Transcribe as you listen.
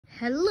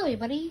Hello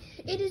everybody,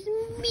 it is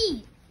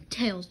me,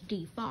 Tails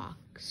D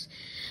Fox.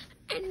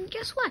 And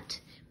guess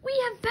what? We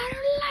have better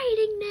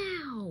lighting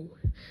now.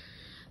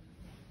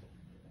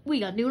 We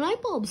got new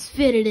light bulbs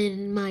fitted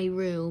in my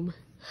room.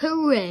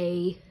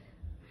 Hooray.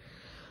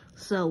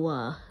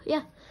 So,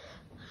 yeah.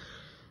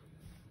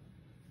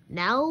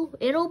 Now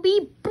it'll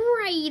be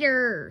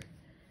brighter.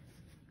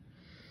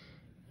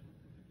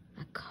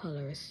 That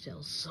color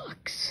still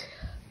sucks.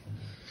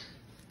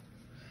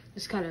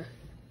 It's kind of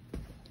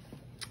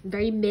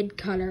very mid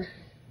color.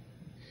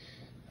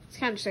 It's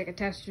kind of just like a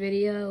test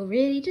video,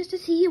 really, just to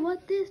see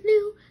what this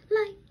new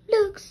light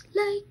looks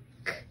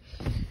like.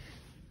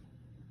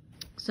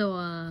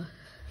 So,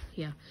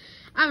 yeah.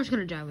 I'm just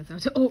gonna drag this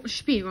out. So, oh,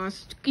 speaking of,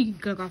 you can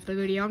click off the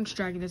video. I'm just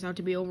dragging this out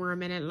to be over a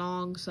minute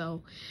long,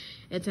 so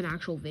it's an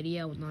actual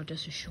video, not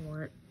just a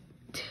short.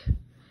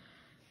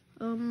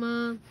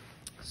 So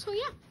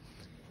yeah.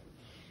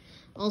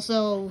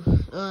 Also,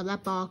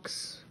 that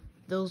box.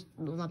 Well,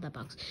 not that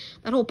box.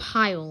 That whole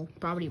pile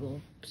probably will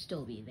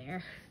still be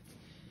there.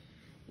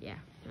 Yeah.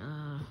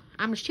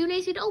 I'm just too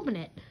lazy to open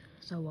it.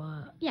 So,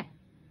 yeah.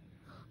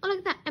 Oh, look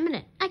at that. I'm in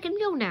it. I can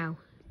go now.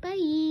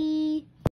 Bye.